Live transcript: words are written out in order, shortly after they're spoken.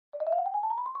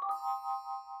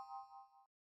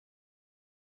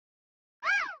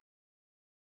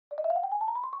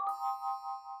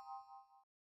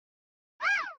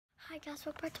Hi guys,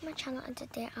 welcome back to my channel, and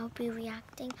today I'll be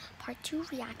reacting, part 2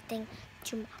 reacting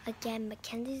to, again,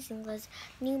 Mackenzie's English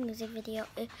new music video.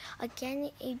 It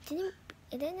didn't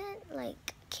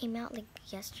like came out like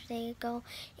yesterday ago.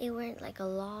 It went like a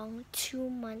long 2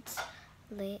 months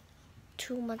late.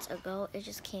 2 months ago it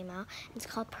just came out. It's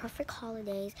called Perfect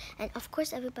Holidays, and of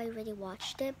course everybody already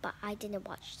watched it, but I didn't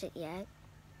watch it yet.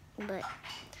 But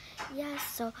yeah,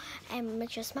 so and make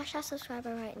sure to smash that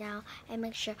subscriber right now, and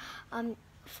make sure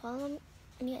follow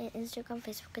me on Instagram,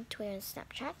 Facebook, and Twitter, and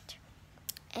Snapchat,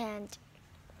 and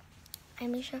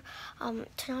make sure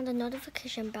turn on the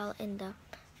notification bell in the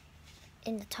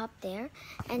top there,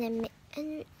 and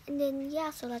then yeah,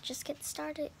 so let's just get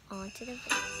started on to the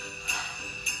video.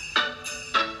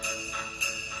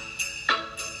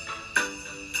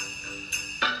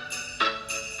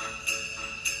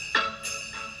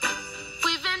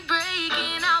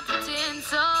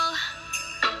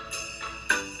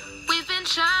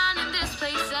 Shining this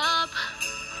place up.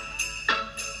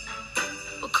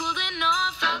 We're cooling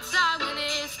off outside when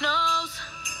it snows,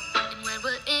 and when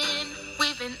we're in,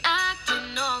 we've been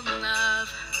acting all in love.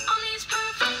 On these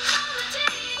perfect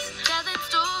holidays, telling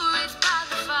stories by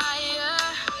the fire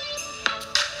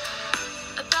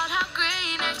about how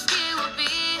great next year will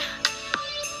be.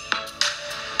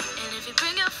 And if you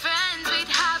bring your friends,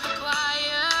 we'd have a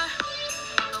choir,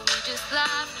 but we just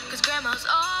laugh, 'cause grandma's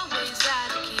always at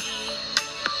the key.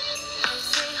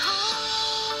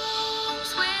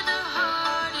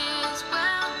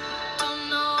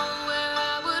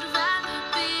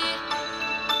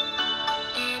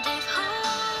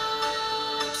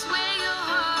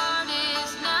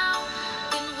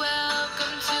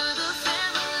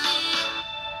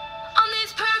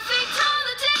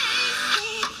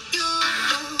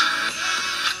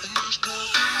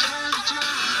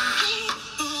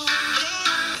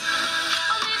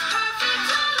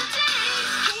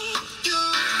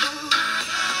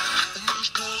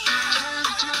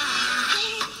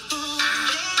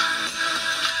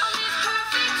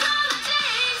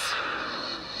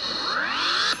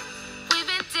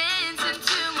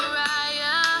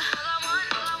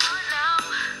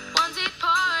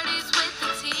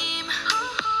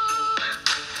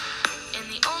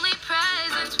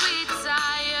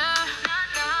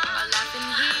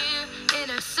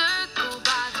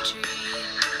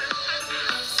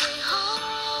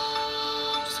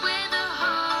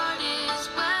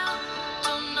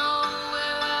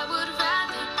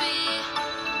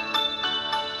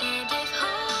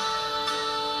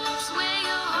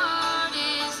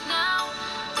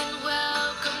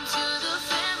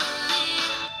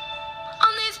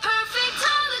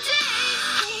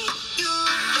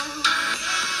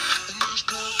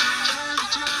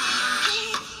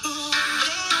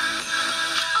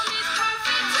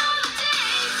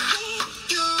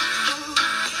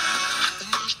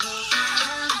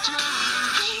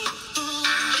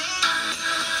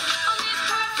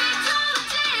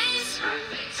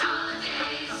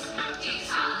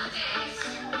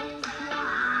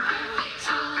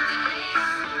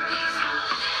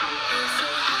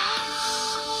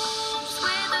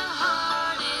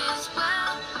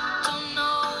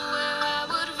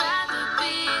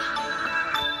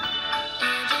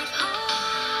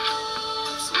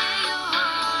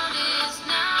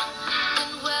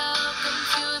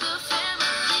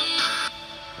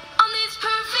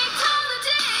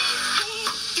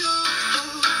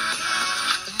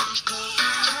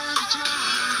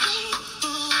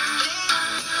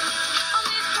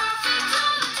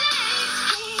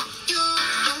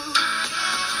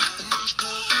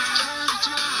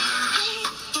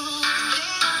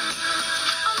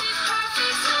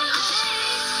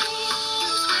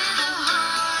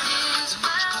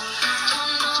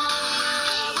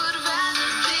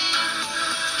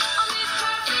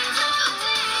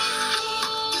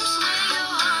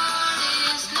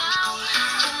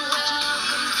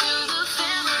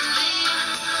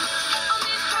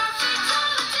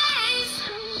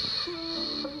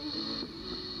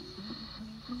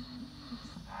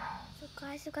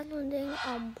 Guys, you guys wondering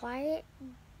why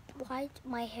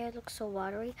my hair looks so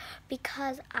watery?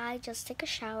 Because I just took a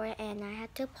shower and I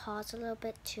had to pause a little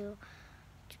bit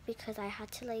because I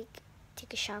had to like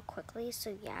take a shower quickly.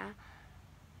 So yeah,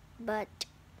 but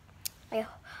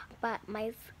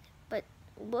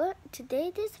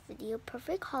today this video,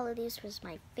 Perfect Holidays, was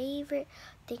my favorite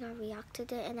thing I reacted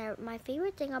to, and my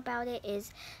favorite thing about it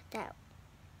is that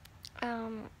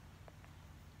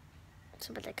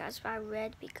some of the guys I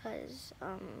read because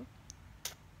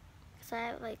because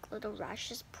I have like little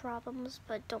rashes problems,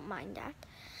 but don't mind that.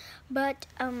 But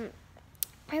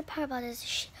my part about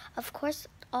this, of course,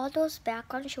 all those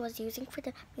backgrounds she was using for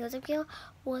the music video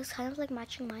was kind of like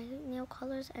matching my nail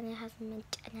colors, and it has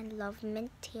mint, and I love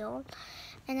mint teal.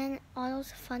 And then all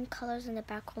those fun colors in the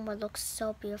background would look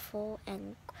so beautiful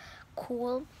and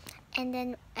cool.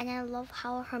 And I love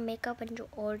how her makeup and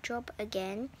wardrobe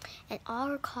again, and all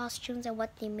her costumes and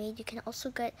what they made. You can also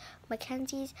get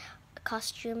Mackenzie's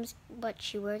costumes, what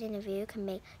she wore in the video.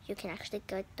 You can actually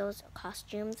get those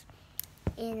costumes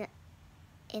in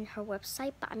her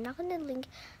website, but I'm not gonna link.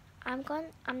 I'm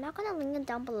not gonna link it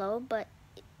down below. But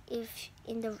if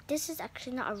this is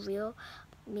actually not a real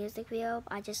music video.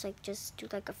 I just do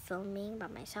like a filming by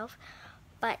myself.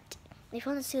 But if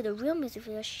you want to see the real music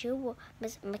video,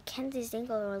 Miss Mackenzie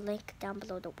Ziegler will link down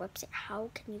below the website. How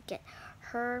can you get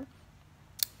her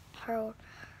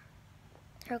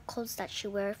clothes that she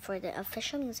wear for the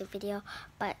official music video?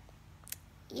 But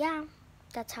yeah,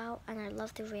 that's how, and I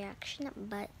love the reaction.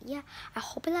 But yeah, I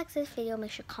hope you like this video.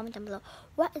 Make sure to comment down below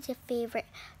what is your favorite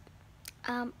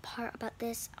part about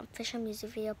this official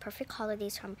music video, Perfect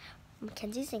Holidays, from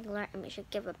Mackenzie Ziegler. And make sure to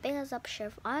give a big thumbs up, share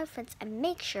with all your friends, and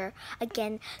make sure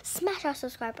again smash our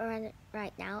subscribe button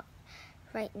right now,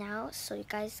 so you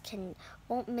guys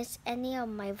won't miss any of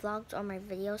my vlogs or my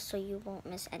videos, so you won't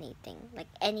miss anything, like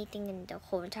anything in the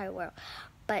whole entire world.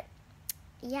 But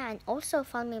yeah, and also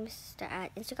follow me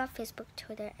at Instagram, Facebook,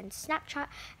 Twitter, and Snapchat,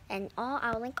 and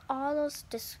I'll link all those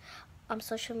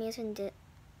social medias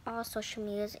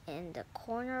in the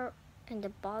corner, in the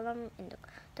bottom, in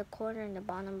the corner, in the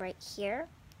bottom right here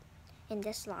in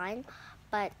this line.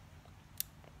 But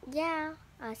yeah,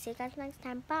 I'll see you guys next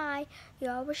time. Bye.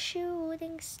 You're a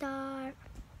shooting star.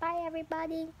 Bye,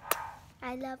 everybody.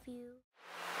 I love you.